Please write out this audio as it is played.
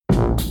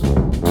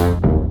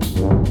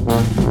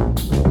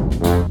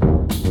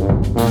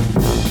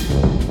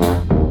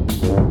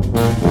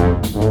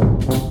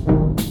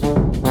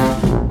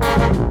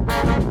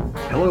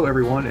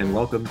everyone, and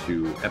welcome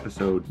to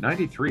episode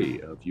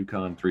 93 of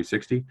UConn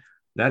 360.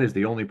 That is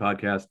the only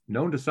podcast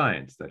known to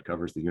science that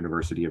covers the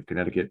University of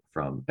Connecticut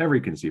from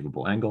every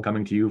conceivable angle,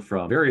 coming to you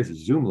from various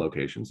Zoom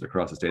locations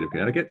across the state of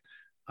Connecticut.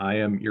 I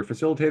am your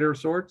facilitator of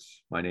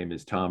sorts. My name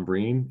is Tom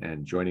Breen,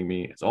 and joining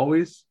me, as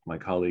always, my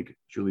colleague,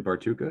 Julie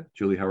Bartuca.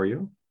 Julie, how are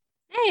you?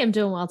 Hey, I'm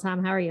doing well,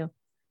 Tom. How are you?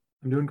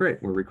 I'm doing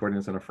great. We're recording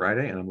this on a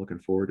Friday, and I'm looking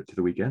forward to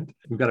the weekend.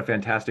 We've got a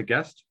fantastic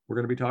guest we're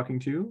going to be talking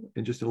to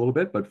in just a little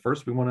bit, but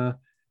first we want to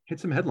hit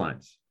some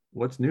headlines.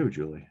 What's new,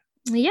 Julie?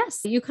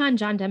 Yes, UConn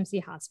John Dempsey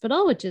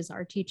Hospital, which is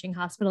our teaching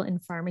hospital in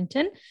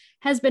Farmington,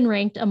 has been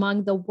ranked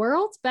among the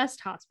world's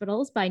best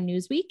hospitals by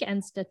Newsweek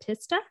and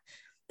Statista.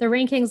 The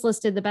rankings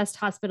listed the best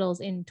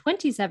hospitals in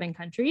 27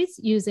 countries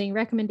using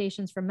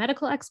recommendations from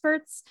medical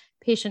experts,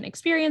 patient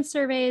experience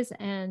surveys,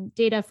 and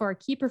data for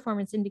key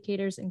performance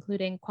indicators,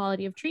 including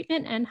quality of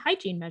treatment and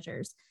hygiene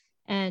measures.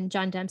 And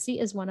John Dempsey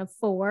is one of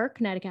 4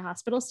 Connecticut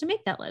hospitals to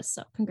make that list.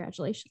 So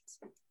congratulations.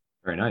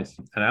 Very nice.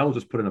 And I will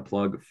just put in a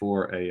plug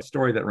for a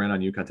story that ran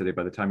on UConn today.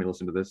 By the time you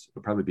listen to this,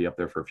 it'll probably be up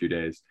there for a few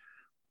days.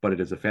 But it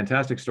is a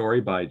fantastic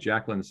story by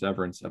Jacqueline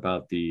Severance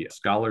about the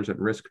Scholars at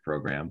Risk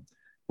program,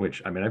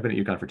 which, I've been at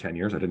UConn for 10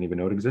 years. I didn't even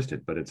know it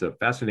existed, but it's a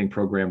fascinating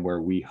program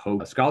where we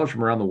host scholars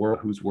from around the world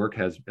whose work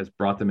has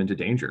brought them into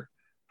danger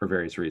for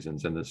various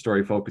reasons. And the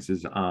story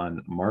focuses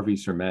on Marvi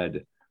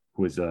Surmed,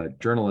 who is a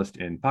journalist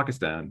in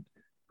Pakistan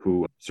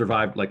who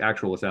survived like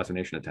actual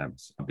assassination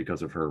attempts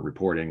because of her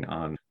reporting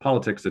on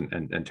politics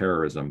and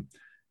terrorism.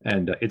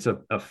 And it's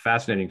a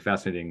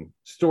fascinating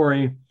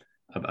story,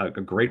 a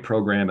great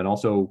program, and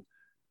also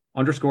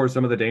underscores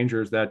some of the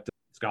dangers that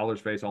scholars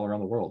face all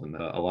around the world. And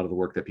a lot of the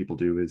work that people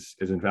do is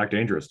in fact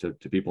dangerous to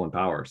people in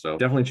power. So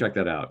definitely check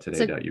that out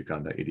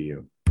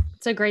today.uconn.edu.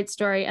 It's a great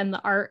story, and the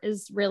art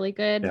is really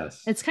good.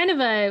 Yes. It's kind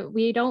of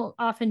we don't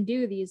often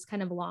do these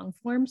kind of long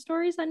form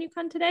stories on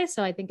UConn Today.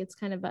 So I think it's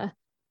kind of a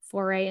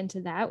foray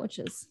into that, which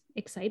is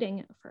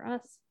exciting for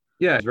us.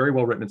 Yeah, it's very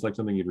well written. It's like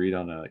something you'd read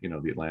on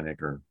the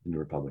Atlantic or New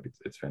Republic.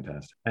 It's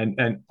fantastic.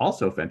 And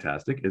also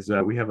fantastic is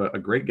we have a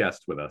great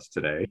guest with us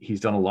today.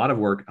 He's done a lot of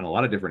work on a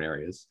lot of different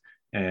areas.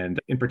 And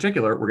in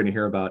particular, we're going to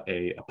hear about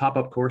a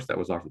pop-up course that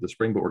was offered this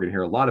spring, but we're going to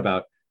hear a lot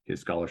about his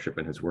scholarship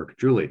and his work.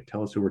 Julie,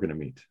 tell us who we're going to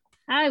meet.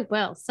 I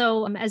will.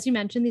 So as you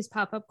mentioned, these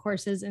pop-up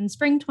courses in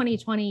spring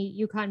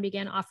 2020, UConn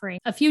began offering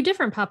a few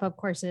different pop-up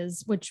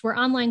courses, which were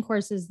online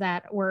courses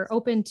that were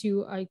open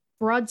to a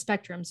broad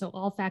spectrum. So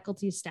all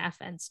faculty, staff,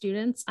 and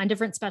students on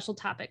different special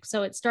topics.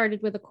 So it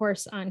started with a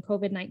course on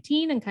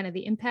COVID-19 and kind of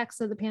the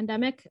impacts of the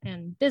pandemic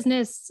and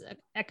business,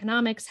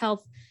 economics,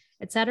 health,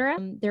 etc.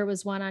 There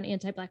was one on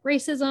anti-Black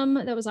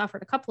racism that was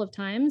offered a couple of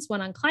times,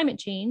 one on climate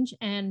change.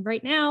 And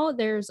right now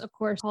there's a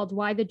course called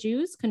Why the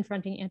Jews?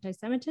 Confronting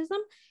Anti-Semitism.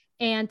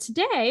 And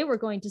today we're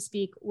going to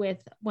speak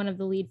with one of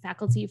the lead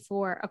faculty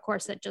for a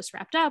course that just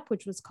wrapped up,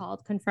 which was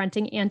called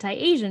Confronting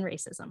Anti-Asian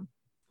Racism.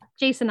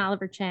 Jason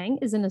Oliver Chang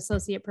is an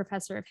associate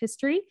professor of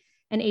history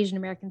and Asian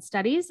American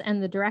Studies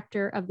and the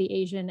director of the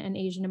Asian and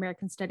Asian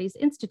American Studies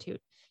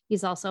Institute.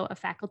 He's also a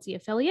faculty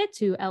affiliate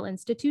to El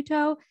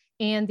Instituto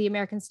and the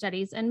American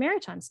Studies and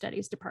Maritime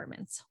Studies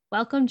departments.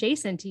 Welcome,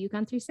 Jason, to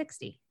UConn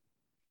 360.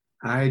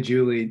 Hi,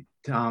 Julie.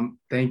 Tom,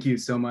 thank you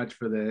so much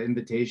for the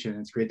invitation.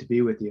 It's great to be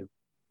with you.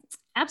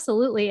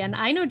 Absolutely. And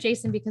I know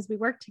Jason because we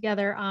worked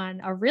together on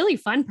a really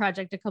fun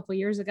project a couple of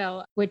years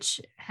ago, which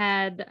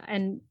had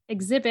an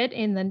exhibit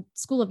in the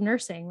School of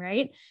Nursing,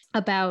 right?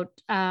 About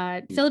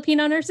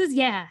Filipino nurses.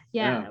 Yeah.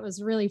 It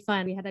was really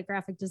fun. We had a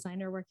graphic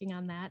designer working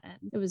on that,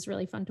 and it was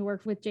really fun to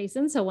work with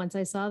Jason. So once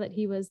I saw that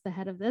he was the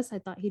head of this, I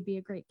thought he'd be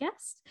a great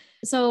guest.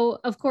 So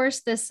of course,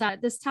 this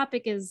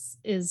topic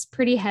is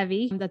pretty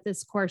heavy, that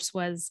this course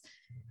was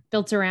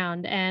built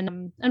around.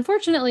 And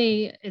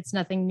unfortunately, it's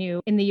nothing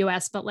new in the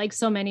US, but like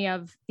so many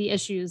of the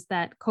issues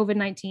that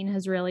COVID-19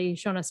 has really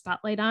shown a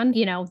spotlight on,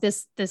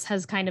 this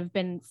has kind of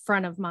been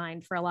front of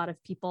mind for a lot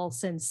of people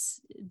since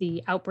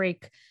the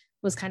outbreak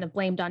was kind of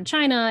blamed on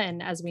China.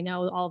 And as we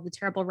know, all of the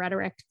terrible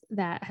rhetoric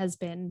that has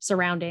been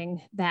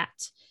surrounding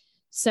that.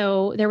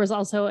 So there was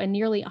also a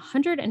nearly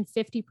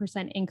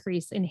 150%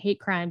 increase in hate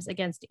crimes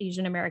against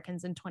Asian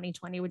Americans in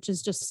 2020, which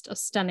is just a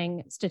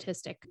stunning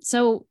statistic.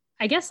 So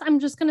I guess I'm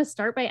just going to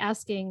start by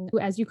asking,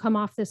 as you come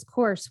off this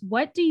course,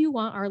 what do you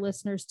want our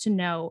listeners to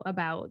know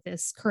about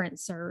this current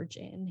surge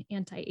in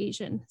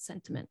anti-Asian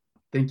sentiment?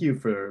 Thank you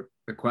for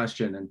the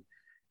question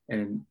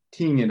and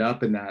teeing it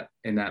up in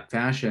that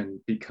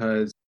fashion,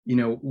 because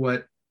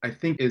what I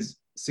think is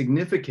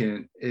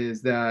significant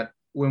is that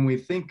when we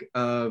think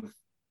of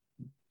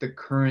the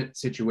current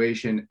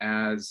situation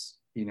as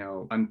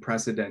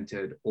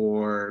unprecedented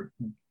or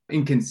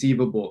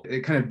inconceivable,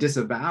 it kind of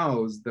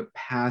disavows the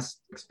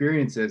past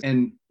experiences.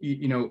 And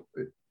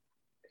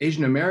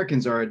Asian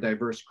Americans are a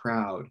diverse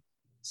crowd.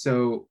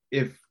 So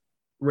if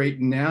right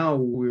now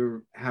we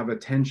have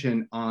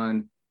attention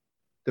on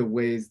the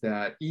ways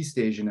that East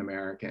Asian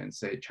Americans,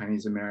 say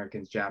Chinese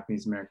Americans,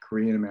 Japanese Americans,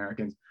 Korean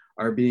Americans,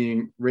 are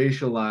being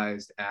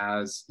racialized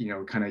as,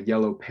 kind of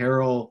yellow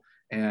peril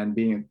and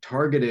being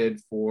targeted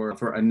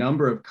for a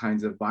number of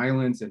kinds of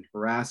violence and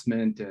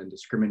harassment and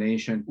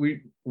discrimination.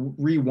 We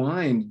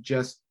rewind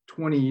just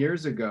 20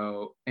 years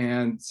ago,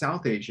 and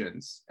South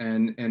Asians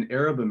and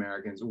Arab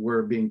Americans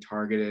were being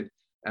targeted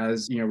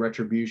as,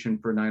 retribution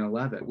for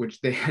 9/11,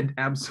 which they had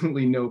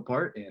absolutely no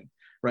part in.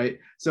 Right.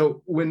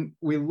 So when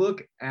we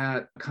look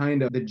at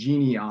kind of the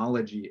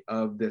genealogy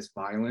of this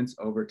violence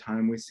over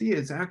time, we see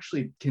it's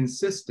actually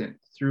consistent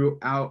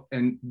throughout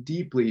and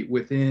deeply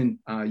within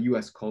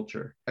US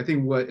culture. I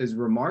think what is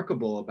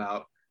remarkable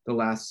about the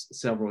last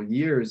several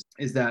years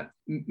is that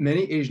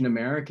many Asian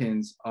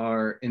Americans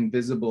are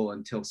invisible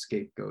until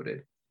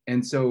scapegoated.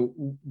 And so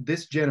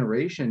this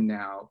generation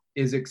now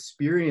is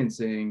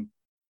experiencing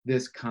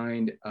this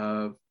kind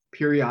of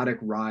periodic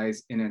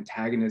rise in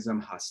antagonism,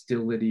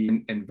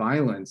 hostility, and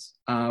violence,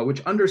 which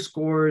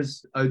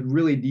underscores a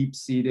really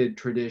deep-seated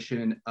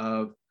tradition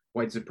of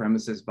white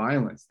supremacist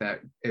violence that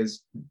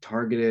is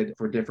targeted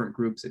for different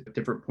groups at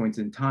different points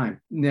in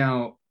time.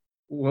 Now,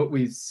 what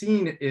we've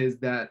seen is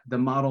that the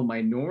model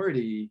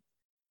minority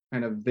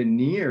kind of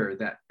veneer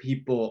that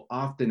people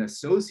often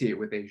associate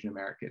with Asian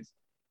Americans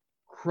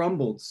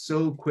crumbled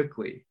so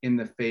quickly in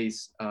the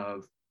face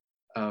of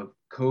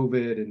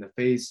COVID, in the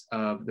face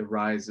of the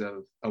rise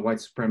of a white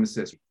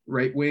supremacist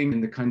right wing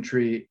in the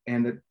country,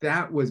 and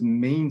that was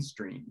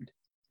mainstreamed.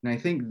 And I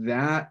think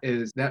that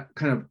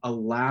kind of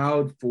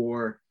allowed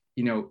for,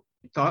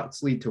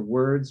 thoughts lead to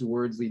words,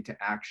 words lead to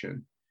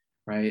action,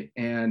 right?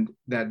 And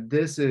that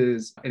this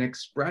is an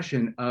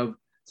expression of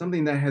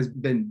something that has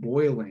been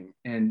boiling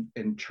and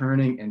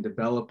churning and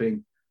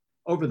developing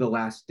over the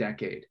last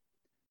decade,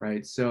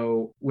 right?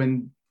 So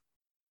when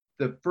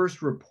the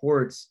first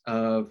reports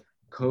of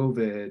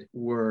COVID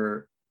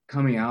were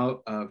coming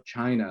out of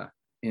China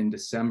in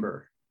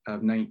December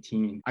of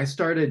 19, I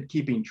started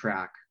keeping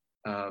track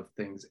of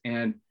things.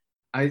 And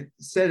I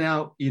sent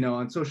out,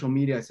 on social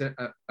media, I sent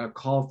a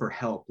call for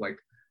help, like,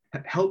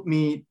 help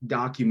me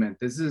document.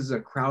 This is a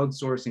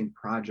crowdsourcing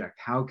project.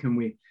 How can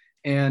we?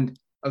 And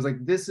I was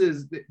like, this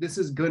is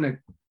going to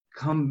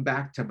come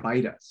back to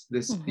bite us.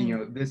 This,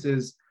 this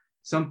is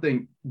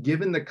something,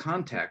 given the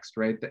context,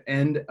 right? The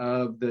end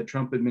of the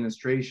Trump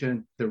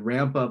administration, the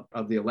ramp up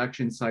of the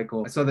election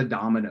cycle, I saw the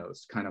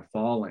dominoes kind of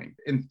falling.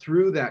 And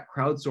through that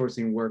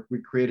crowdsourcing work, we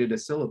created a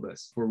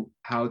syllabus for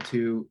how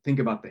to think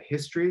about the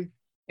history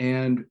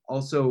and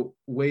also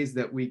ways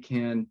that we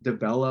can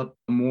develop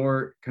a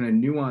more kind of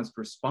nuanced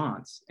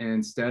response. And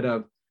instead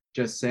of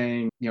just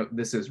saying,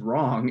 this is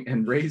wrong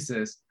and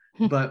racist,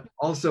 but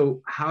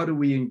also how do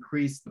we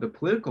increase the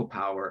political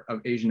power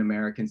of Asian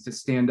Americans to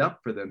stand up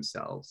for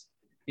themselves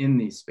in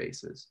these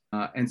spaces?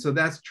 And so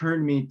that's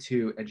turned me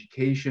to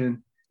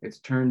education. It's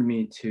turned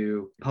me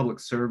to public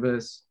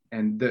service.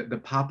 And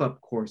the pop-up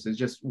course is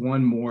just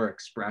one more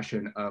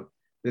expression of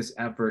this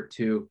effort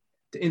to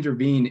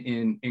intervene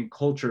in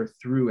culture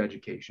through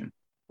education.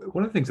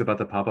 One of the things about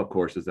the pop-up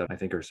courses that I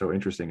think are so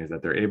interesting is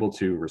that they're able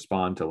to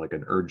respond to like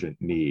an urgent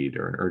need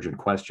or an urgent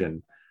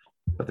question,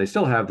 but they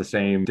still have the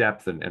same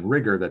depth and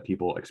rigor that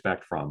people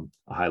expect from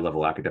a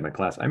high-level academic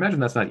class. I imagine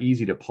that's not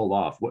easy to pull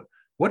off.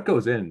 What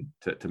goes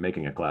into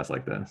making a class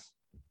like this?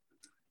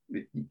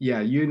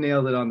 Yeah, you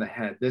nailed it on the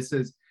head. This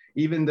is,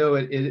 even though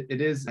it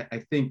is, I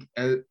think,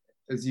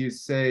 as you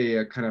say,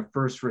 a kind of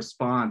first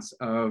response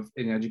of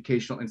an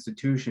educational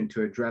institution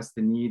to address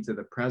the needs of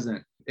the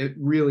present, it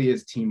really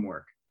is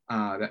teamwork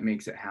that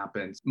makes it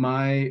happen.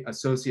 My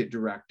associate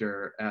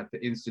director at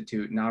the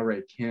Institute,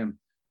 Na-Rae Kim,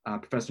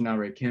 Professor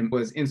Na-Rae Kim,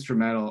 was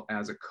instrumental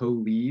as a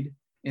co-lead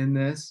in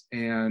this.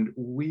 And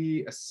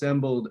we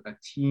assembled a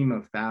team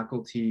of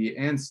faculty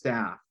and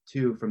staff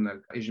too from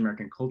the Asian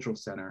American Cultural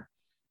Center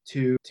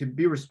to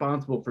be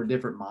responsible for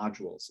different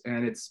modules.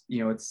 And it's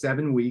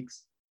 7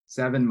 weeks,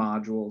 7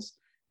 modules.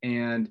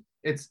 And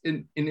it's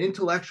an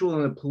intellectual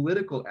and a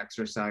political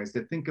exercise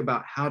to think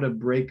about how to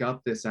break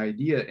up this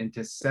idea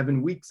into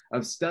 7 weeks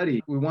of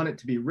study. We want it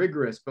to be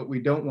rigorous, but we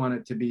don't want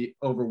it to be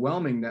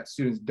overwhelming that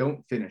students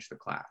don't finish the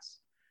class,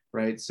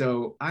 right?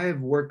 So I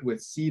have worked with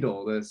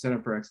CETL, the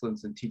Center for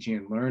Excellence in Teaching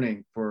and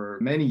Learning, for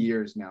many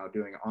years now,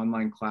 doing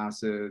online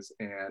classes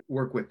and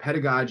work with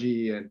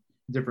pedagogy and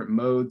different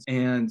modes.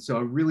 And so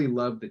I really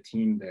love the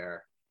team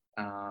there.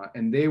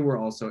 And they were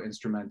also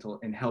instrumental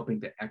in helping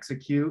to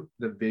execute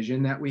the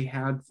vision that we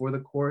had for the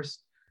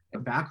course. The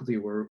faculty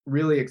were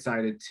really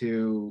excited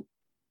to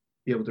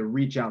be able to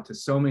reach out to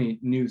so many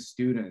new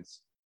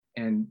students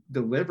and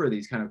deliver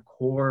these kind of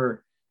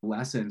core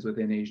lessons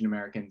within Asian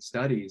American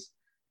studies.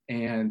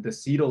 And the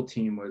CETL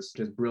team was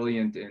just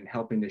brilliant in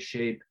helping to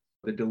shape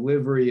the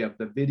delivery of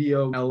the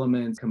video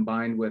elements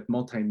combined with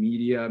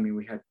multimedia. I mean,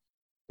 we had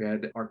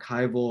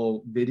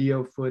archival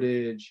video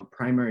footage,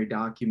 primary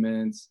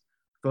documents,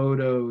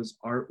 photos,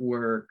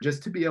 artwork,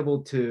 just to be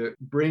able to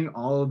bring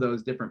all of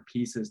those different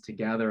pieces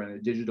together on a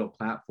digital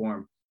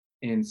platform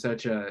in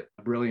such a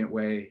brilliant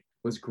way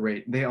was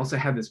great. They also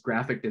had this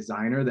graphic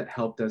designer that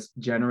helped us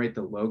generate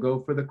the logo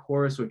for the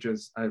course, which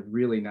was a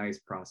really nice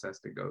process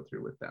to go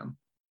through with them.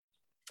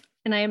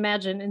 And I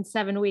imagine in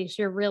 7 weeks,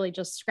 you're really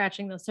just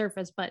scratching the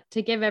surface, but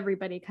to give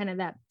everybody kind of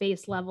that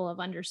base level of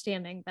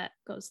understanding that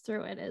goes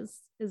through it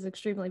is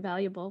extremely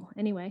valuable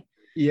anyway.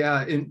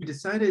 Yeah, and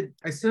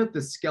I set up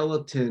the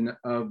skeleton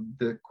of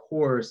the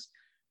course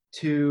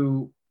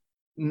to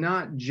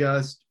not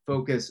just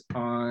focus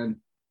on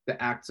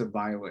the acts of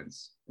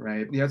violence,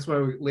 right? That's why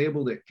we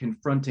labeled it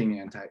Confronting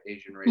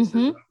Anti-Asian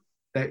Racism,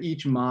 that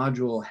each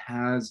module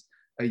has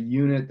a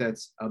unit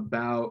that's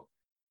about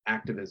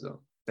activism,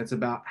 that's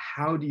about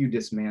how do you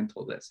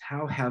dismantle this?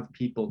 How have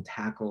people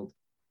tackled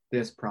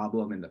this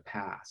problem in the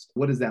past?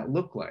 What does that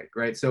look like,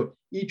 right? So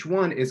each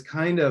one is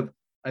kind of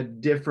a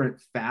different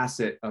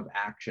facet of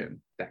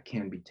action that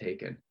can be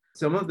taken.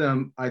 Some of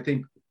them, I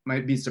think,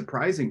 might be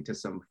surprising to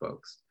some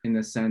folks in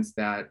the sense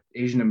that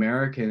Asian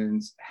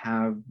Americans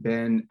have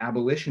been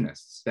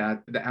abolitionists,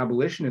 that the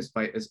abolitionist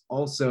fight is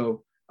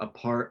also a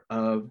part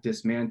of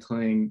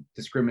dismantling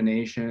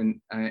discrimination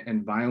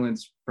and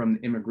violence from the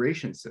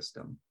immigration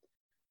system,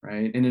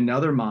 right? In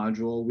another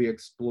module, we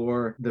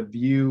explore the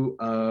view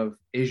of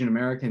Asian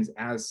Americans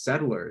as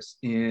settlers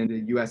in the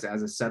US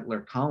as a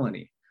settler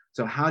colony.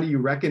 So how do you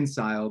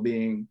reconcile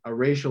being a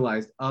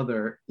racialized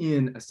other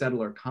in a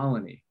settler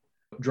colony?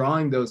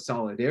 Drawing those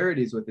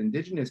solidarities with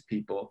Indigenous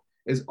people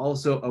is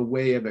also a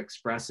way of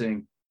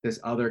expressing this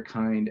other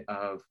kind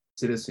of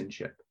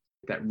citizenship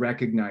that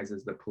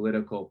recognizes the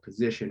political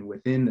position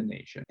within the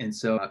nation. And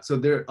so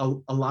there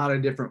are a lot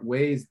of different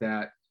ways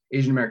that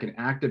Asian American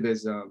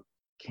activism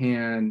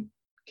can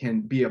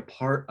be a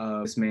part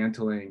of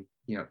dismantling,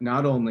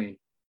 not only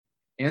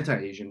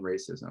anti-Asian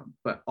racism,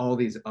 but all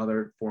these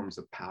other forms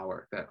of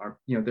power that are,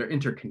 they're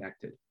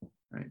interconnected,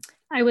 right?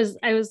 I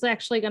was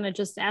actually going to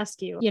just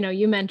ask you,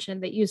 you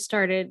mentioned that you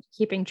started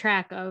keeping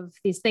track of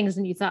these things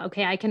and you thought,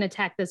 okay, I can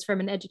attack this from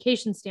an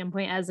education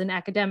standpoint as an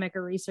academic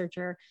or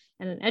researcher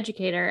and an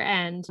educator.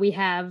 And we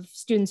have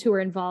students who are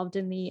involved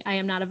in the I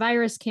Am Not a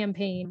Virus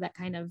campaign that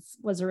kind of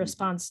was a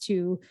response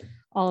to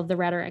all of the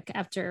rhetoric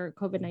after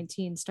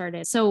COVID-19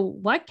 started. So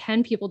what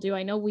can people do?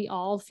 I know we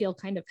all feel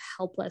kind of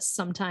helpless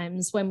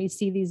sometimes when we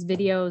see these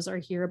videos or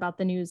hear about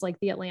the news, like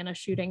the Atlanta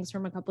shootings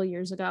from a couple of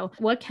years ago.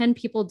 What can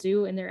people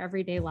do in their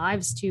everyday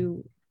lives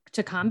to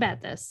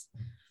combat this?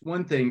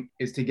 One thing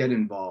is to get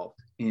involved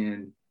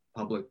in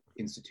public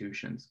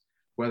institutions,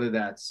 whether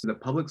that's the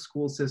public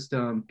school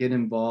system, get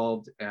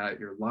involved at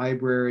your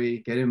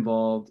library, get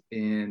involved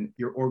in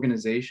your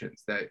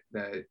organizations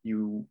that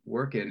you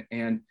work in,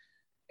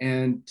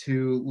 and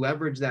to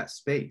leverage that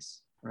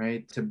space,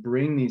 right? To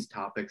bring these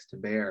topics to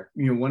bear.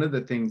 One of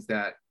the things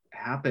that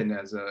happened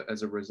as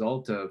a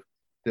result of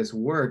this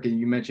work, and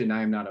you mentioned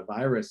I Am Not a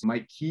Virus,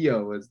 Mike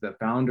Keogh is the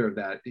founder of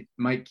that.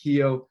 Mike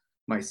Keogh,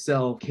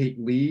 myself, Kate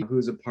Lee,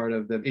 who's a part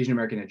of the Asian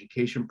American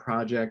Education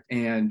Project,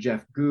 and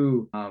Jeff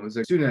Gu was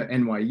a student at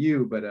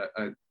NYU, but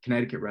a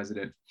Connecticut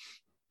resident.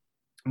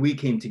 We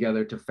came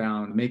together to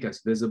found Make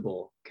Us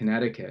Visible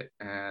Connecticut,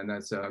 and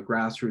that's a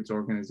grassroots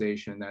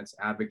organization that's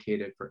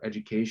advocated for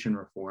education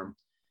reform.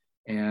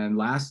 And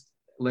last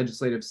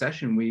legislative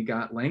session, we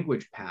got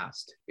language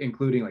passed,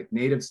 including like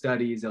Native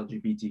studies,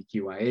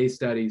 LGBTQIA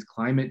studies,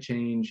 climate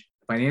change,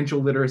 financial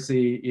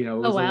literacy. It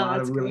was a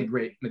lot of really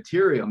great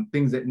material,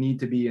 things that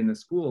need to be in the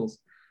schools.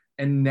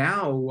 And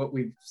now what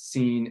we've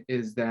seen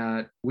is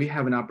that we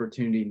have an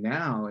opportunity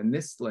now in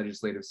this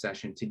legislative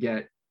session to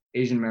get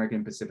Asian American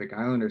and Pacific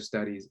Islander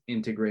studies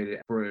integrated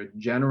for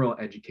general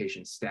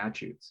education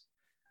statutes,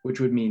 which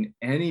would mean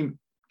any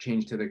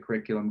change to the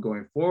curriculum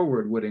going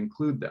forward would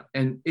include them.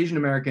 And Asian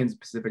Americans,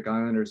 Pacific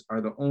Islanders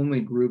are the only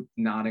group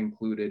not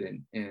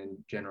included in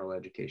general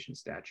education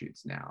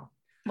statutes now.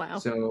 Wow.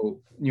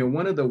 So,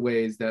 one of the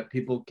ways that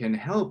people can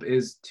help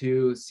is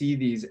to see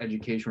these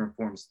education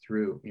reforms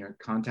through,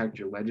 contact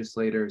your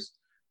legislators,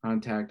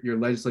 contact your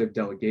legislative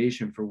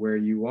delegation for where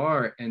you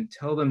are, and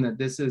tell them that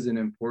this is an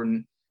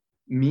important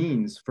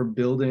means for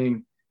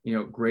building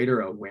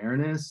greater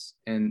awareness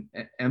and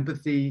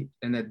empathy,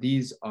 and that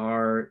these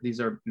are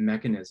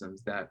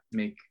mechanisms that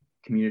make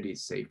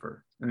communities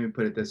safer. Let me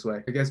put it this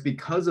way. I guess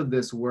because of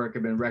this work,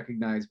 I've been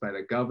recognized by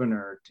the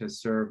governor to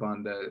serve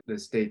on the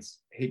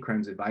state's Hate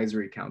Crimes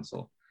Advisory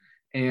Council.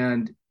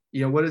 And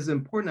what is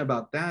important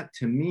about that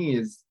to me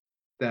is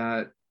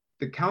that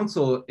the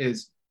council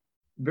is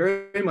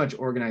very much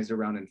organized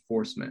around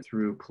enforcement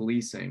through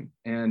policing.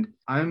 And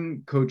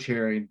I'm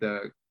co-chairing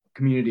the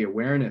Community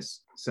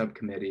Awareness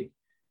Subcommittee.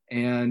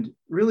 And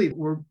really,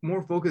 we're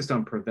more focused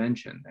on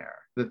prevention there.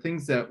 The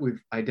things that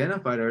we've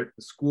identified are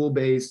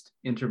school-based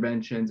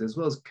interventions as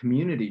well as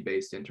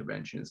community-based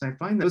interventions. And I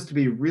find those to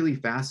be really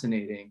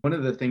fascinating. One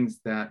of the things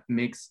that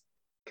makes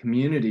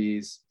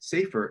communities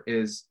safer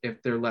is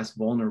if they're less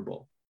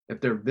vulnerable, if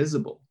they're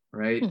visible,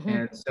 right? Mm-hmm.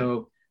 And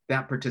so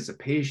that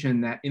participation,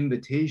 that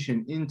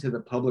invitation into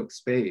the public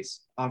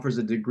space offers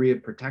a degree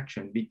of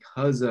protection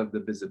because of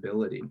the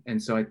visibility.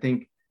 And so I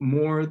think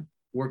more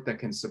work that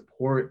can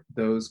support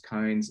those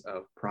kinds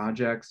of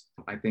projects,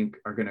 I think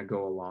are going to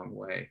go a long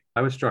way.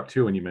 I was struck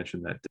too when you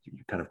mentioned that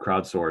you kind of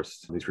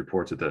crowdsourced these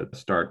reports at the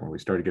start when we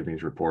started giving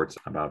these reports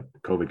about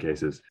COVID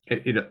cases.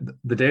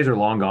 The days are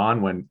long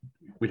gone when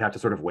we'd have to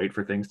sort of wait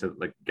for things to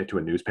like get to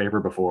a newspaper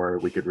before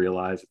we could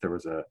realize that there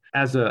was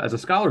as a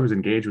scholar who's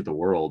engaged with the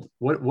world,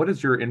 what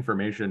does your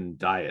information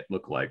diet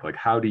look like? Like,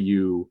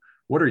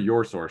 what are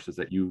your sources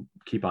that you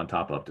keep on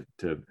top of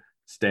to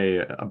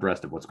stay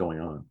abreast of what's going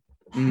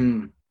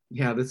on?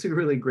 Yeah, that's a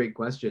really great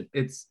question.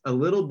 It's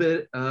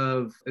probably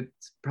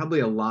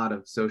a lot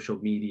of social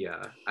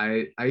media.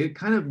 I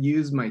kind of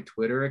use my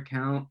Twitter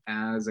account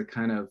as a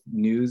kind of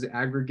news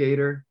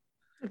aggregator.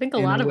 I think a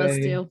lot of us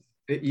do.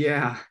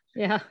 Yeah.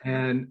 Yeah.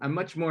 And I'm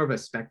much more of a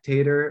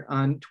spectator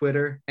on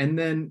Twitter. And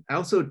then I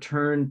also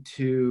turn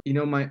to,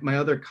 my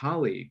other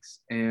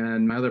colleagues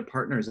and my other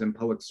partners in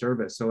public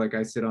service. So like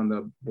I sit on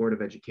the Board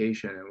of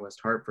Education in West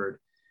Hartford,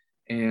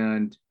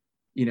 and,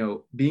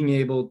 being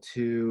able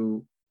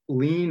to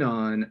lean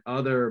on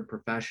other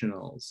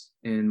professionals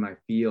in my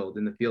field,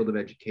 in the field of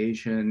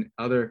education,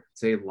 other,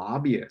 say,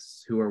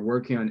 lobbyists who are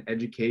working on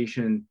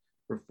education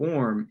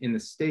reform in the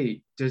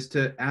state, just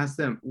to ask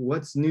them,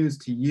 what's news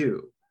to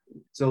you?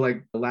 So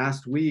like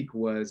last week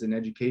was an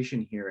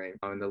education hearing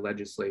in the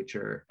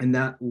legislature, and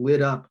that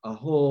lit up a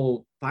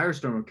whole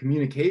firestorm of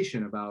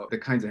communication about the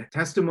kinds of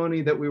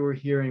testimony that we were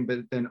hearing, but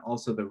then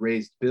also the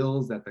raised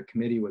bills that the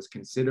committee was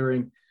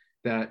considering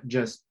that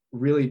just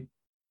really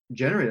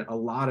generated a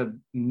lot of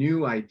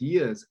new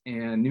ideas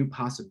and new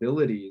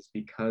possibilities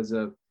because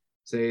of,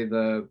 say,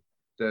 the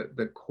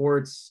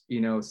court's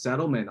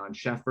settlement on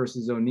Sheff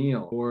versus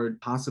O'Neill, or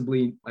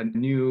possibly a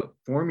new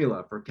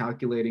formula for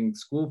calculating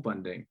school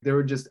funding. There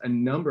were just a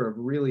number of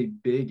really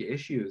big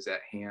issues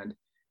at hand,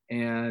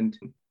 and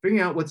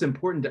figuring out what's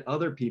important to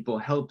other people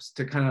helps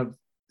to kind of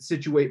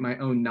situate my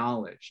own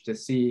knowledge, to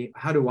see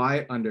how do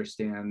I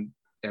understand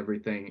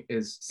everything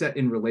is set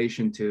in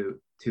relation to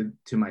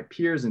my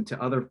peers and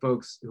to other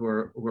folks who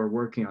are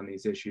working on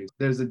these issues.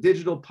 There's a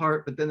digital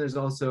part, but then there's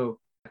also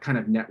a kind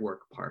of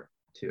network part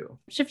too.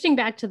 Shifting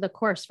back to the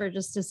course for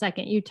just a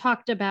second, you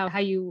talked about how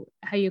you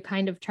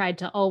kind of tried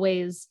to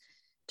always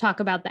talk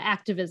about the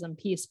activism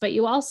piece, but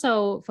you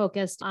also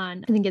focused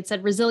on, I think it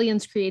said,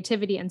 resilience,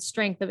 creativity, and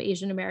strength of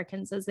Asian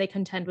Americans as they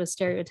contend with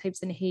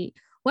stereotypes and hate.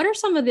 What are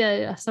some of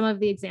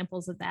the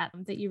examples of that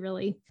you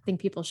really think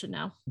people should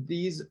know?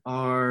 These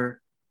are,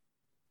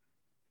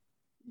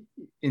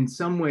 in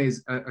some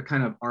ways, a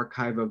kind of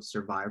archive of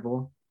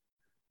survival,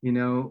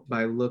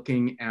 by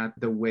looking at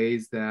the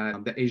ways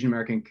that the Asian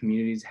American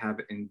communities have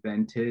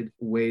invented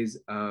ways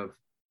of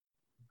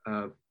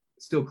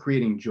still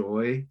creating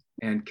joy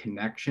and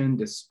connection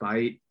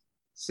despite,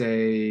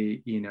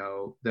 say,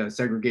 the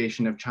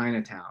segregation of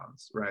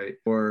Chinatowns, right?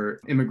 Or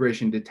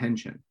immigration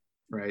detention,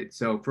 right?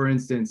 So for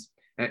instance,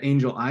 at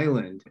Angel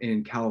Island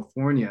in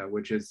California,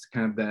 which is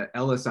kind of the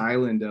Ellis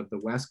Island of the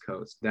West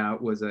Coast, that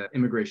was an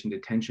immigration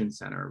detention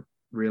center,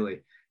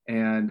 really.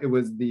 And it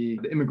was the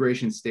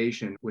immigration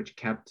station which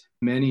kept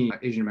many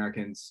Asian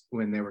Americans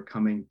when they were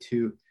coming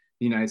to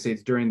the United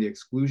States during the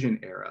exclusion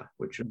era,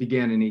 which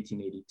began in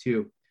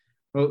 1882.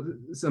 Well,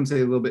 some say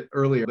a little bit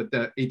earlier, but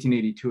the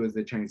 1882 is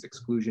the Chinese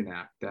Exclusion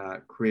Act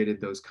that created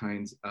those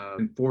kinds of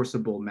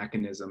enforceable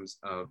mechanisms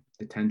of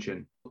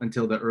detention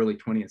until the early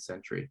 20th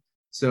century.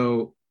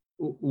 So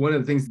one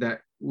of the things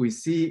that we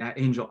see at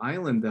Angel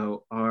Island,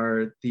 though,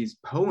 are these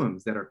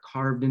poems that are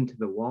carved into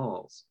the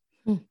walls,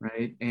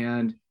 right?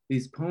 And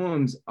these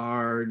poems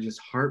are just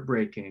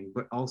heartbreaking,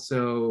 but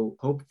also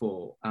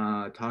hopeful,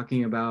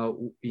 talking about,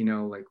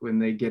 like when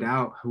they get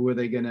out, who are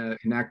they going to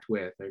connect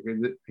with? I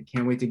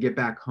can't wait to get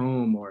back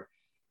home, or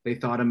they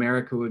thought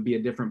America would be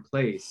a different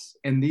place.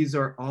 And these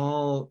are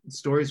all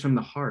stories from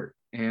the heart.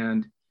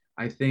 And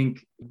I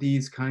think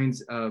these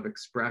kinds of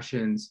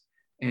expressions,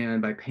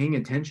 and by paying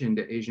attention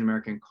to Asian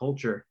American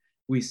culture,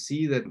 we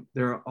see that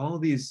there are all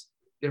these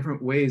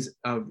different ways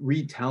of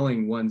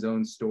retelling one's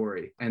own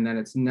story, and that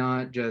it's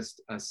not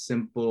just a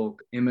simple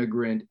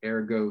immigrant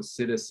ergo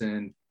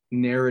citizen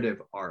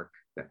narrative arc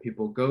that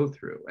people go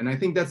through. And I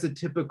think that's a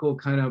typical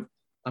kind of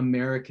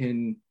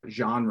American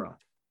genre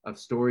of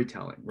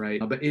storytelling, right?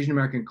 But Asian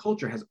American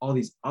culture has all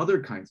these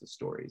other kinds of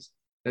stories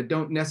that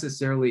don't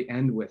necessarily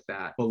end with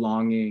that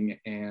belonging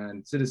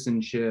and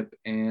citizenship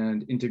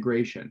and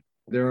integration.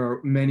 There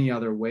are many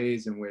other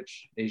ways in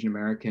which Asian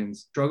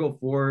Americans struggle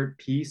for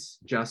peace,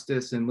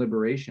 justice, and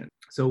liberation.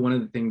 So one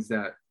of the things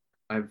that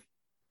I've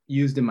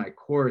used in my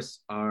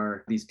course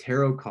are these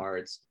tarot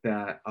cards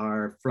that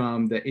are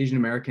from the Asian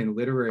American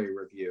Literary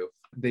Review.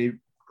 They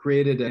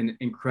created an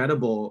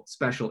incredible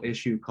special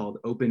issue called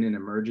Open in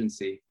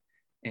Emergency.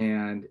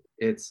 And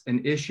it's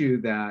an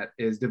issue that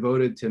is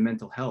devoted to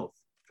mental health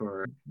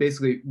for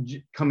basically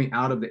coming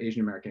out of the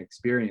Asian American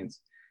experience.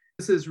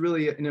 This is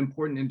really an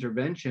important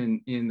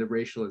intervention in the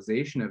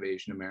racialization of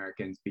Asian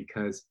Americans,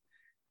 because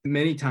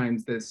many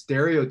times the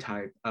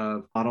stereotype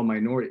of model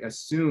minority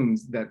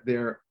assumes that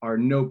there are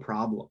no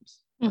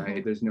problems,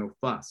 right? There's no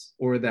fuss,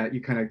 or that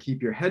you kind of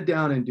keep your head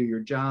down and do your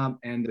job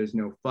and there's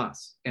no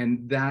fuss.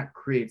 And that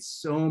creates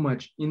so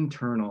much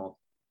internal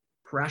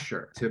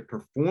pressure to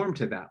perform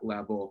to that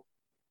level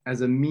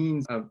as a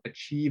means of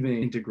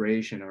achieving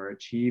integration or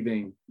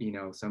achieving,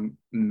 some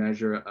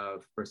measure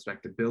of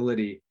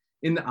respectability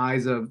in the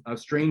eyes of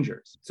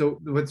strangers. So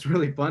what's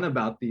really fun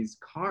about these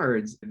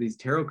cards, these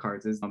tarot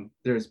cards, is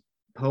there's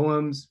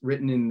poems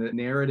written in the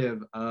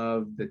narrative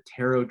of the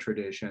tarot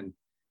tradition,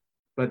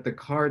 but the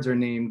cards are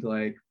named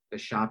like the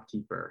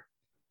shopkeeper,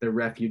 the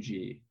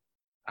refugee,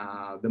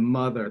 the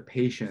mother,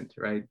 patient,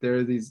 right? There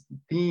are these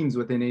themes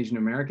within Asian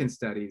American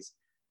studies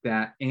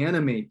that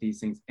animate these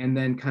things and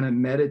then kind of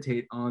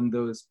meditate on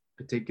those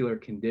particular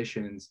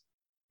conditions,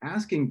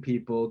 asking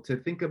people to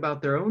think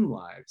about their own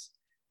lives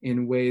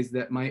in ways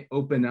that might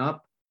open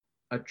up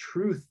a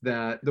truth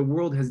that the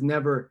world has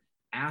never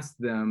asked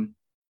them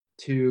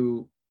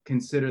to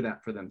consider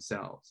that for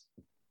themselves.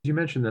 You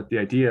mentioned that the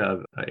idea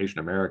of Asian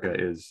America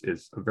is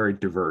a very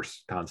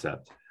diverse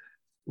concept.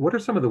 What are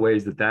some of the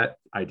ways that that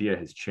idea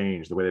has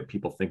changed, the way that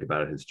people think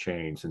about it has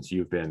changed since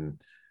you've been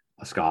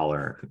a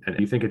scholar? And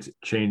do you think it's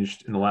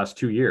changed in the last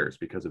 2 years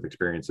because of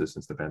experiences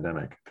since the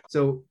pandemic?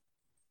 So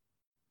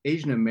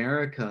Asian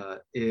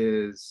America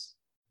is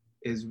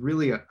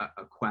really a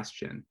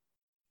question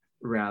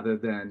rather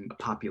than a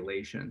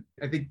population.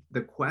 I think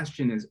the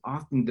question is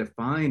often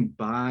defined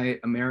by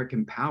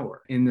American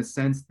power in the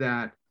sense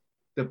that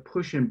the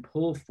push and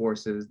pull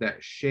forces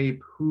that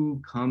shape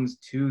who comes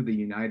to the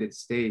United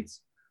States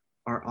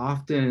are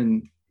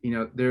often,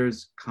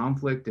 there's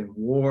conflict and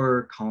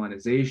war,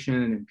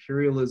 colonization,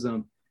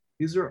 imperialism.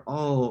 These are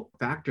all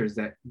factors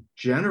that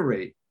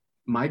generate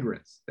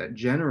migrants, that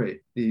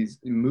generate these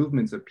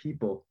movements of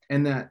people,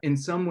 and that in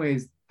some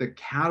ways the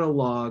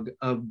catalog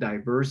of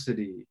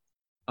diversity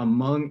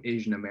among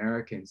Asian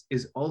Americans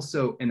is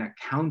also an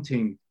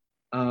accounting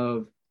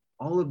of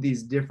all of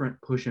these different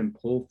push and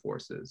pull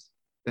forces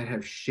that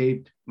have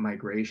shaped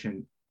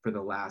migration for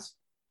the last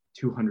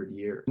 200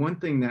 years. One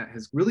thing that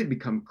has really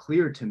become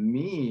clear to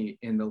me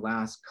in the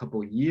last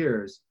couple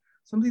years,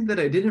 something that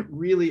I didn't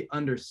really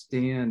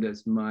understand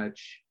as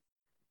much,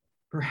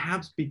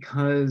 perhaps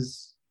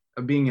because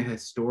of being a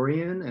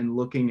historian and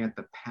looking at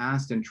the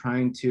past and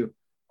trying to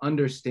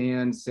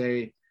understand,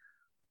 say,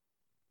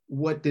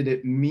 what did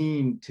it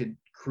mean to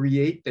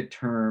create the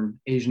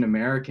term Asian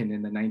American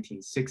in the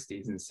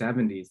 1960s and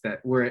 70s, that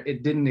where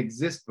it didn't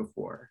exist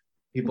before.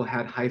 People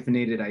had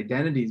hyphenated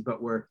identities,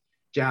 but were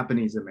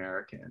Japanese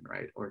American,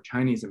 right? Or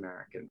Chinese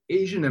American.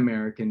 Asian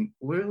American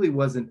really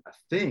wasn't a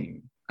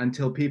thing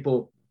until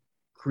people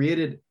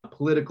created a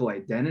political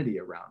identity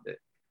around it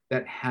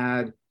that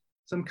had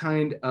some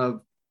kind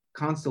of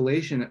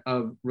constellation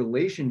of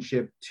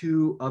relationship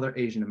to other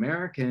Asian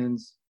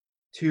Americans,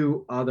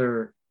 to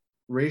other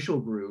racial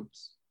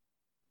groups,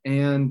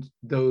 and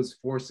those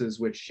forces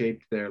which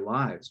shaped their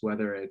lives,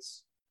 whether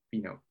it's,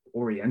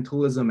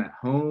 Orientalism at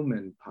home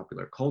and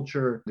popular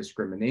culture,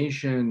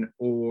 discrimination,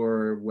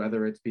 or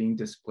whether it's being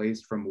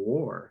displaced from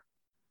war.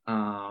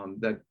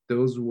 That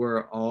those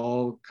were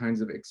all kinds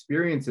of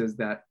experiences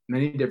that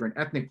many different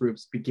ethnic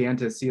groups began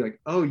to see, like,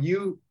 oh,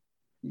 you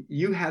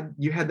had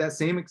that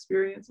same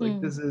experience,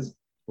 like this is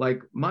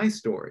like my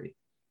story,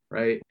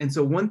 right? And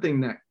so one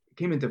thing that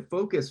came into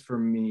focus for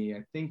me,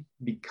 I think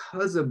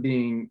because of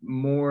being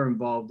more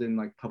involved in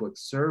like public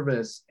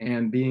service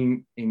and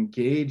being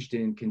engaged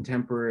in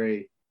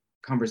contemporary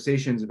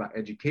conversations about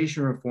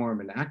education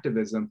reform and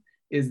activism,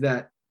 is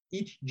that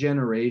each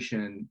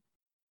generation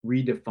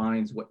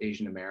redefines what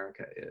Asian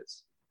America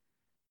is.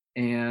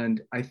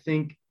 And I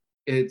think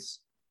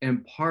it's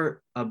in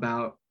part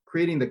about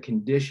creating the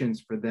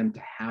conditions for them to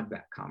have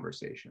that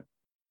conversation.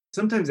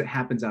 Sometimes it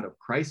happens out of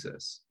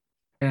crisis.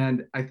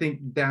 And I think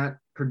that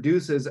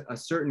produces a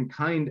certain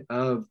kind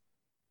of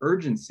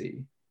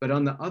urgency. But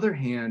on the other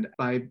hand,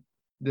 by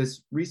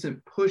this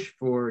recent push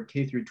for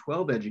K through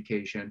 12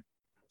 education,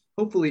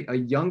 hopefully a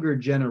younger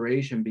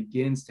generation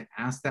begins to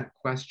ask that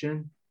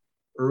question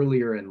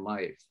earlier in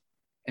life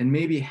and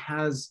maybe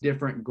has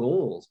different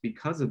goals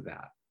because of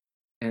that.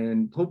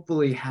 And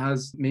hopefully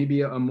has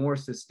maybe a more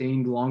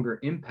sustained, longer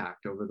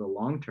impact over the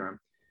long term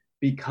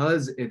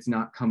because it's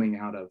not coming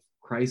out of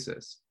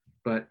crisis,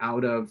 but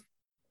out of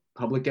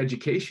public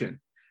education,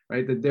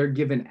 right? That they're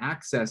given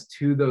access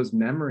to those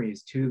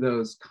memories, to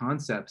those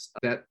concepts,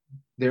 that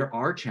there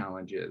are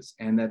challenges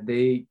and that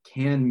they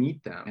can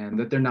meet them and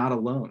that they're not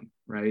alone,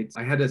 right?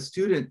 I had a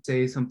student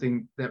say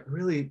something that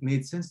really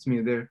made sense to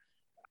me there.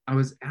 I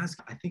was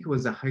asked, I think it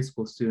was a high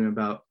school student,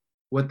 about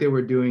what they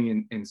were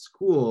doing in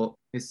school.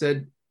 They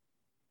said,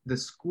 the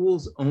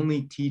schools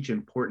only teach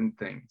important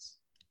things.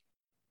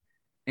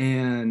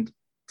 And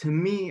to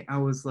me, I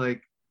was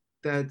like,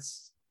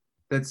 that's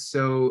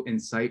so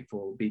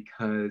insightful,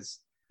 because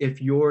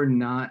if you're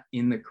not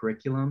in the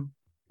curriculum,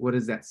 what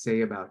does that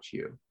say about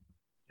you?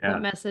 Yeah.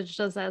 What message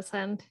does that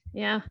send?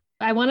 Yeah.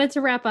 I wanted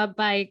to wrap up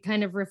by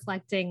kind of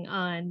reflecting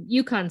on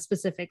UConn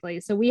specifically.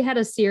 So we had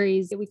a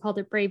series, we called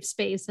it Brave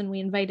Space, and we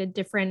invited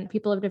different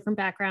people of different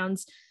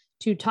backgrounds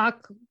to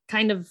talk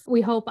kind of,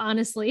 we hope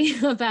honestly,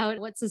 about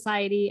what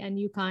society and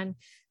UConn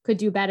could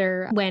do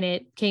better when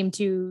it came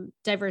to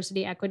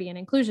diversity, equity, and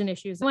inclusion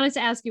issues. I wanted to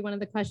ask you one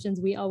of the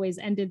questions we always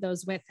ended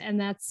those with, and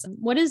that's,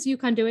 what is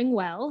UConn doing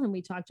well? And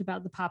we talked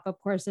about the pop-up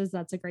courses.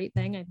 That's a great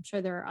thing. I'm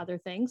sure there are other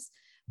things.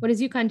 What is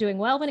UConn doing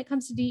well when it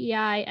comes to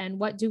DEI, and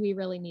what do we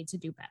really need to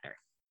do better?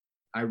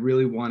 I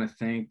really want to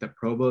thank the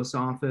Provost's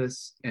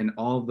office and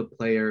all of the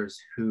players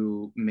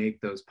who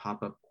make those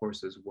pop-up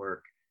courses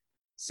work.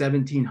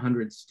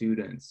 1,700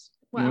 students,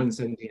 Wow. more than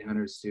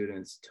 1,700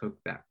 students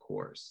took that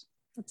course.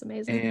 That's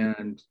amazing.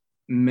 And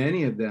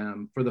many of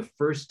them, for the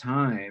first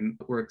time,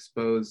 were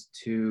exposed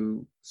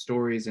to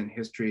stories and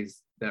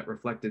histories that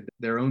reflected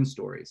their own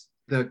stories.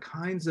 The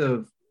kinds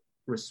of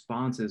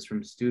responses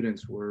from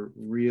students were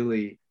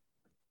really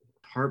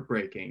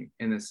heartbreaking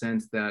in the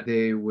sense that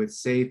they would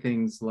say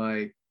things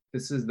like,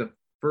 this is the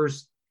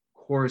first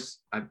course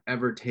I've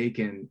ever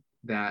taken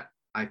that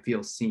I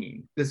feel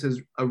seen. This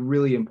is a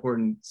really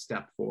important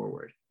step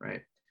forward,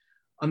 right?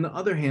 On the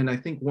other hand, I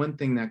think one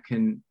thing that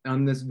can,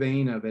 on this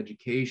vein of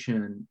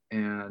education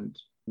and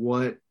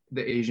what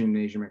the Asian and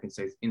Asian American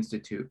Studies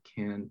Institute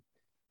can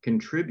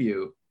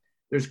contribute,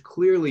 there's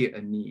clearly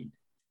a need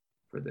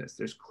for this.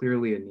 There's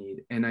clearly a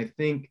need. And I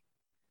think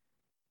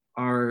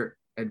our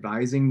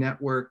advising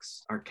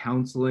networks, our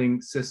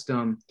counseling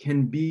system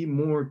can be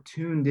more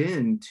tuned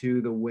in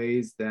to the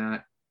ways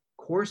that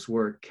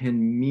coursework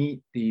can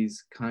meet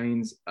these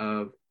kinds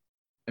of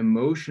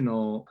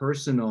emotional,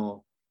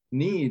 personal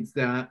needs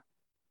that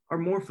are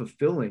more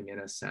fulfilling in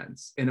a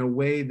sense, in a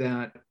way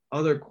that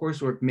other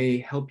coursework may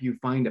help you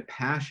find a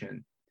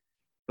passion,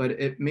 but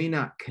it may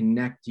not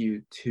connect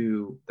you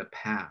to the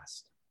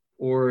past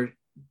or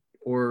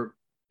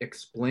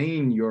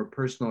explain your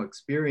personal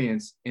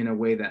experience in a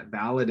way that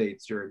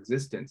validates your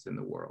existence in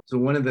the world. So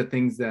one of the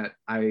things that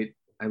I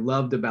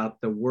loved about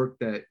the work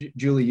that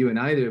Julie, you and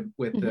I did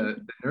with the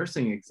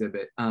nursing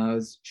exhibit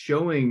was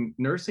showing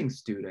nursing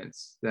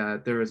students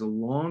that there is a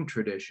long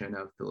tradition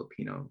of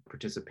Filipino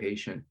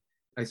participation.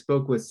 I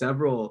spoke with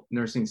several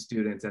nursing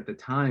students at the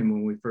time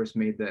when we first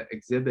made the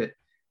exhibit,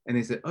 and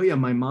they said, oh yeah,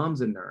 my mom's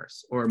a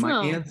nurse, or my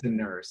aunt's a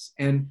nurse.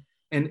 And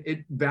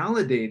it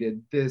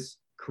validated this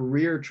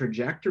career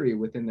trajectory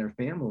within their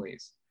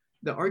families.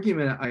 The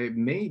argument I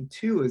made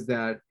too is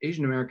that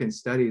Asian American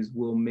studies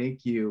will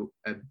make you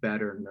a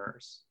better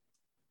nurse.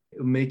 It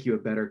will make you a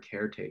better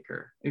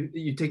caretaker. If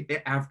you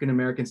take African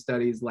American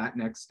studies,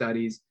 Latinx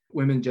studies,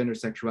 women, gender,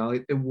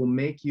 sexuality, it will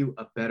make you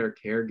a better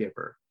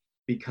caregiver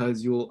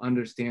because you'll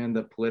understand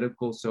the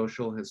political,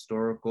 social,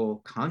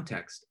 historical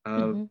context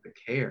of the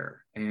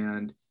care.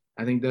 And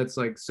I think that's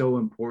like so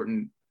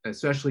important,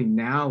 especially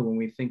now when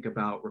we think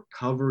about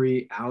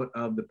recovery out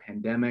of the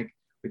pandemic.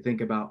 We think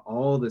about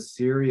all the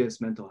serious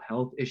mental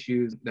health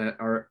issues that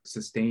are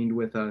sustained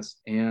with us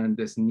and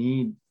this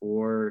need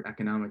for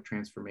economic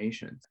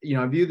transformation. You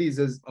know, I view these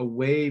as a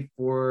way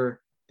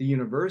for the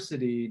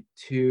university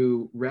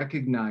to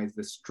recognize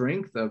the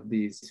strength of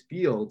these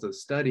fields of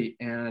study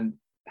and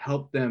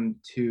help them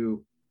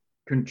to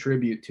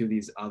contribute to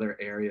these other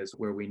areas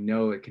where we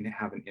know it can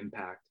have an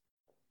impact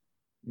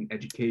in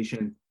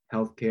education,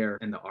 healthcare,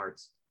 and the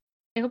arts.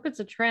 I hope it's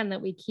a trend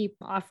that we keep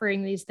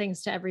offering these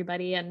things to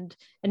everybody and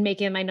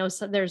making them. I know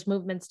there's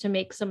movements to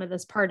make some of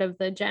this part of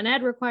the gen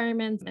ed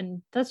requirements,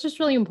 and that's just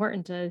really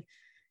important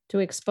to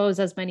expose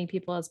as many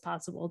people as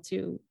possible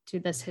to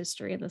this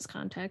history and this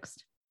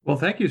context. Well,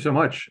 thank you so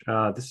much.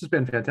 This has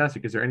been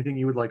fantastic. Is there anything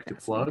you would like to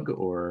plug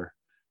or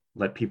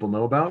let people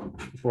know about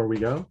before we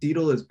go?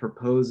 CETL is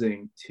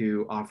proposing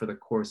to offer the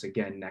course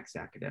again next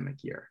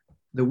academic year.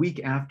 The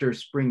week after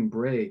spring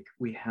break,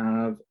 we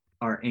have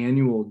our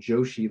annual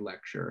Joshi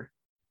lecture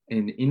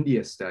in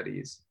India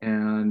Studies.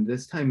 And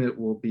this time it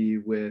will be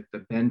with the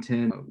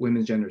Benton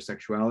Women's Gender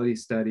Sexuality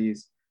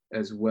Studies,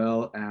 as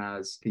well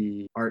as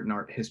the Art and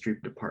Art History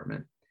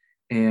Department.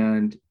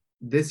 And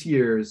this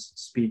year's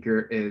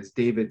speaker is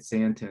David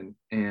Santon,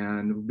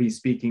 and will be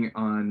speaking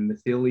on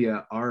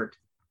Mythilia Art,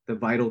 the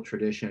Vital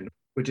Tradition,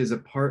 which is a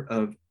part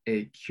of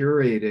a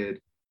curated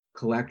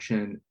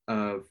collection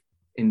of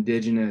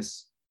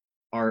indigenous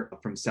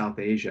art from South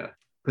Asia,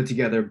 put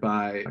together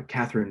by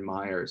Catherine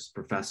Myers,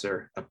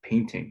 professor of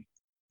painting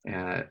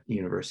at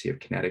University of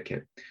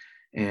Connecticut.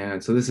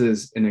 And so this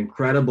is an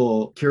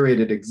incredible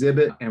curated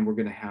exhibit, and we're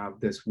going to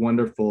have this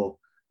wonderful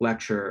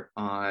lecture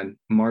on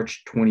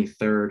March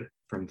 23rd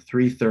from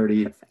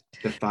 3:30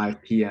 to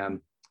 5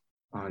 p.m.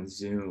 on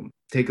Zoom.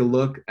 Take a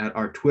look at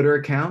our Twitter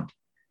account.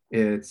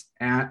 It's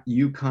at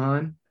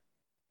UConn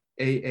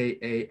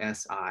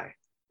AAASI.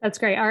 That's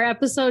great. Our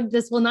episode,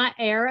 this will not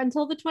air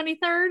until the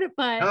 23rd,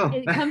 but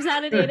it comes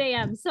out at 8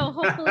 a.m. So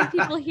hopefully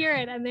people hear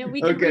it and then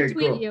we can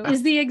retweet you.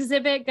 Is the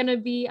exhibit going to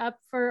be up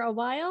for a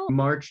while?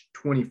 March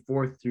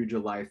 24th through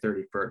July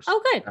 31st.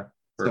 Oh, good.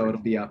 So it'll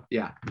be up.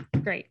 Yeah.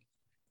 Great.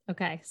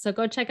 Okay. So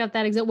go check out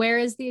that exhibit. Where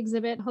is the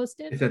exhibit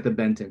hosted? It's at the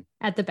Benton.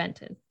 At the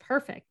Benton.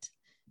 Perfect.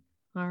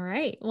 All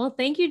right. Well,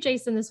 thank you,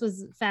 Jason. This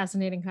was a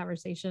fascinating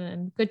conversation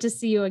and good to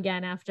see you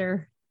again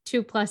after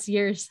 2+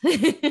 years.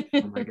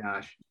 Oh my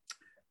gosh.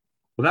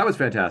 Well, that was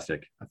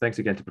fantastic. Thanks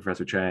again to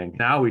Professor Chang.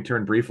 Now we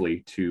turn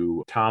briefly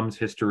to Tom's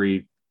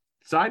history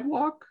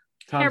sidewalk.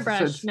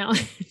 Hairbrush. No.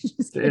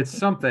 It's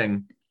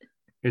something.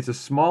 It's a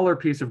smaller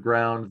piece of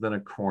ground than a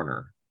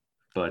corner,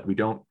 but we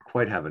don't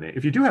quite have a name.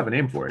 If you do have a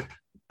name for it,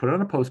 put it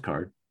on a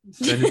postcard,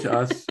 send it to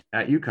us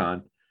at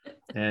UConn,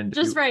 And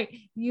just write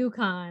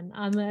Yukon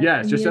on the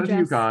yes, just send it to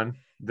address Yukon.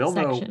 They'll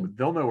section. know.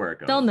 They'll know where it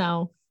goes. They'll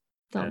know.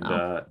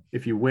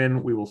 If you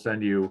win, we will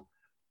send you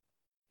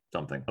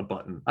something, a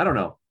button. I don't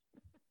know.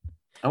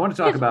 I want to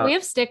talk about. We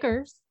have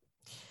stickers.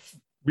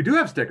 We do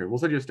have stickers. We'll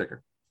send you a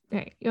sticker.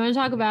 Okay. You want to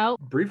talk about?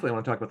 Briefly, I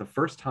want to talk about the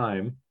first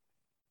time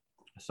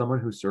someone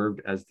who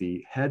served as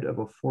the head of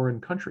a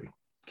foreign country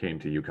came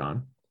to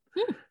Yukon.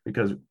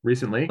 Because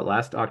recently,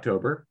 last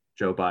October,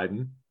 Joe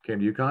Biden came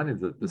to Yukon.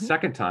 It's the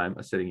second time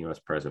a sitting U.S.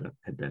 president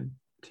had been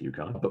to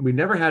Yukon. But we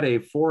never had a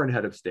foreign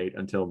head of state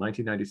until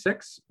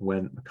 1996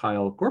 when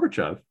Mikhail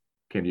Gorbachev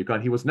came to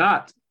Yukon. He was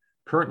not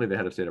currently the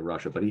head of state of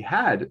Russia, but he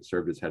had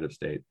served as head of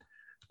state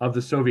of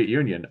the Soviet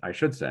Union, I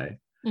should say.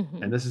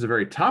 And this is a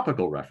very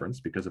topical reference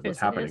because of what's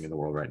happening in the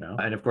world right now.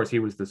 And of course, he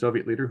was the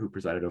Soviet leader who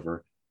presided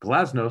over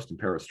Glasnost and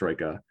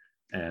Perestroika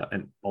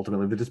and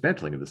ultimately the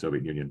dismantling of the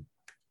Soviet Union.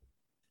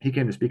 He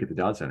came to speak at the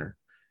Dodd Center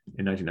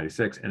in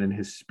 1996. And in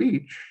his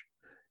speech,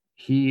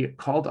 he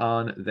called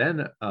on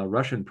then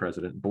Russian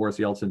President Boris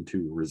Yeltsin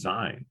to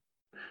resign,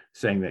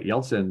 saying that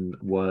Yeltsin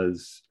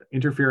was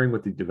interfering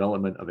with the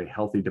development of a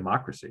healthy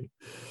democracy.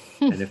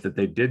 And if that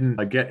they didn't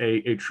get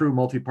a true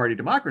multi-party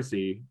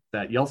democracy,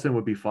 that Yeltsin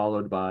would be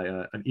followed by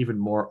an even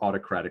more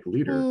autocratic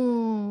leader.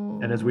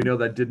 And as we know,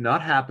 that did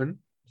not happen.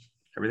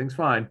 Everything's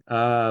fine.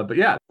 But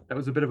yeah, that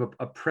was a bit of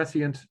a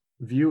prescient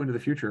view into the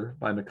future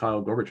by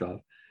Mikhail Gorbachev.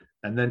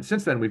 And then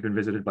since then, we've been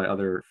visited by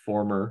other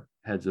former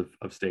heads of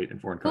state in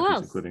foreign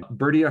countries, including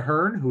Bertie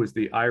Ahern, who is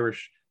the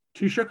Irish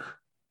Taoiseach.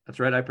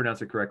 That's right, I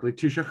pronounced it correctly,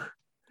 Taoiseach.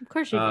 Of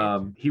course you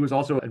did. He was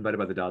also invited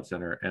by the Dodd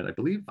Center, and I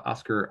believe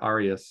Oscar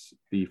Arias,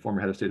 the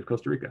former head of state of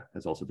Costa Rica,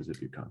 has also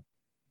visited Yukon.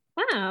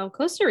 Wow,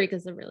 Costa Rica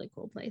is a really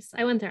cool place.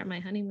 I went there on my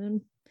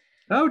honeymoon.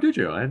 Oh, did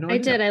you? I had no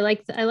idea. I did.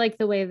 I like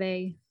the way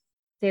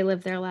they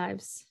live their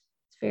lives.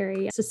 It's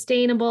very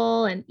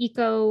sustainable and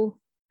eco.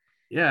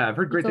 Yeah, I've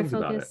heard great things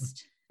about it.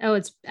 Oh,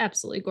 it's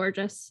absolutely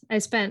gorgeous. I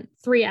spent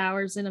 3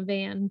 hours in a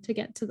van to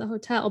get to the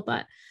hotel,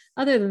 but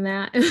other than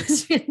that, it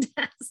was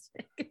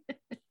fantastic.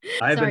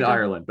 I have been to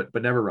Ireland,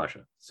 but never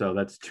Russia. So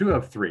that's 2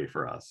 of 3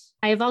 for us.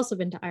 I have also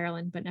been to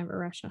Ireland, but never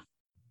Russia.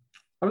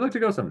 I would like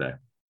to go someday.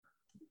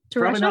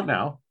 Probably not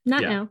now.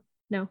 Now.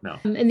 No.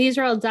 And these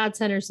are all Dodd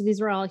Center. So these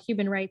were all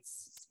human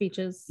rights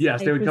speeches.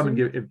 Yes, they would come and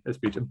give a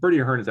speech. Bertie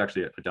Ahern is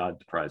actually a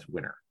Dodd Prize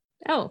winner.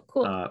 Oh,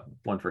 cool.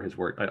 One for his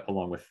work,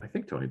 along with, I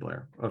think, Tony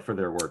Blair, for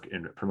their work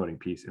in promoting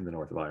peace in the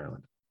north of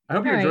Ireland. I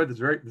hope you enjoyed this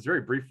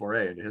very brief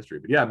foray into history.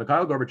 But yeah,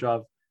 Mikhail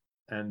Gorbachev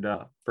and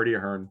Bertie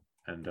Ahern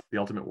and the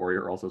Ultimate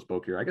Warrior also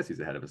spoke here. I guess he's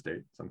the head of a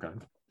state, some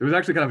kind. It was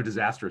actually kind of a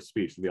disastrous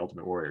speech to the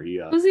Ultimate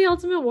Warrior. Who's the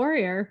Ultimate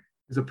Warrior?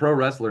 He's a pro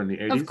wrestler in the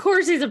 80s. Of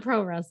course he's a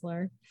pro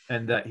wrestler.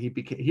 And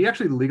he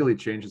actually legally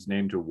changed his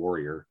name to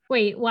Warrior.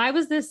 Wait, why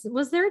was this?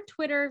 Was there a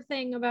Twitter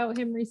thing about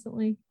him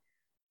recently?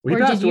 Well,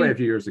 he passed away a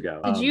few years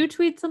ago. Did you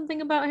tweet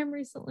something about him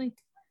recently?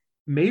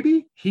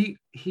 Maybe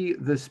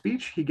the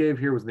speech he gave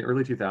here was in the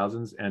early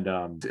 2000s,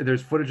 and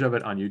there's footage of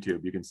it on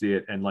YouTube. You can see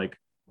it, and like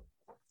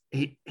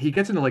he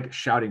gets into like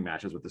shouting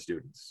matches with the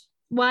students.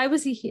 Why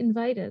was he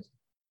invited?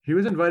 He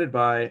was invited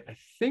by, I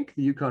think,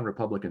 the Yukon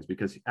Republicans,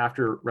 because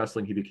after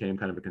wrestling he became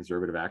kind of a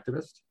conservative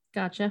activist.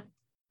 Gotcha.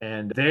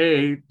 And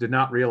they did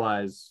not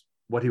realize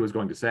what he was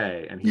going to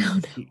say, and he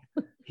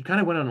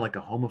kind of went on like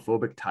a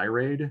homophobic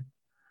tirade.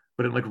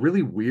 But it like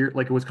really weird,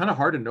 like it was kind of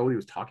hard to know what he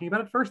was talking about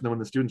at first. And then when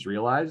the students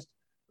realized,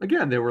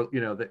 again, they were,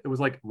 it was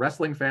like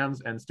wrestling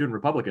fans and student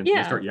Republicans. Yeah.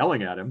 And they start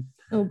yelling at him.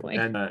 Oh boy.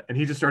 And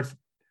he just starts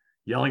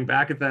yelling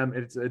back at them.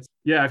 It's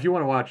yeah, if you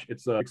want to watch,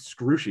 it's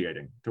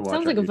excruciating to watch.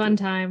 Sounds like a fun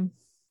time.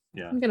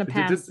 Yeah. I'm going to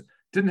pass. It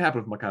didn't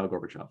happen with Mikhail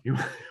Gorbachev.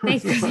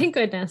 Thank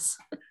goodness.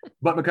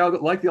 But Mikhail,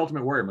 like the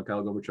Ultimate Warrior,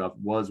 Mikhail Gorbachev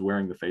was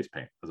wearing the face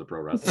paint as a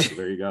pro wrestler. So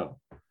there you go.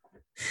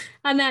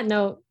 On that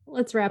note,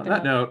 let's wrap it up.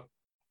 On that note,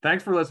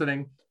 thanks for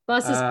listening.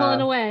 Bus is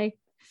pulling away.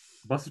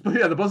 The bus is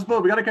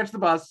pulling. We got to catch the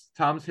bus.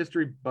 Tom's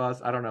history bus.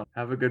 I don't know.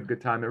 Have a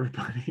good time,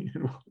 everybody.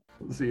 And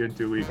we'll see you in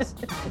 2 weeks.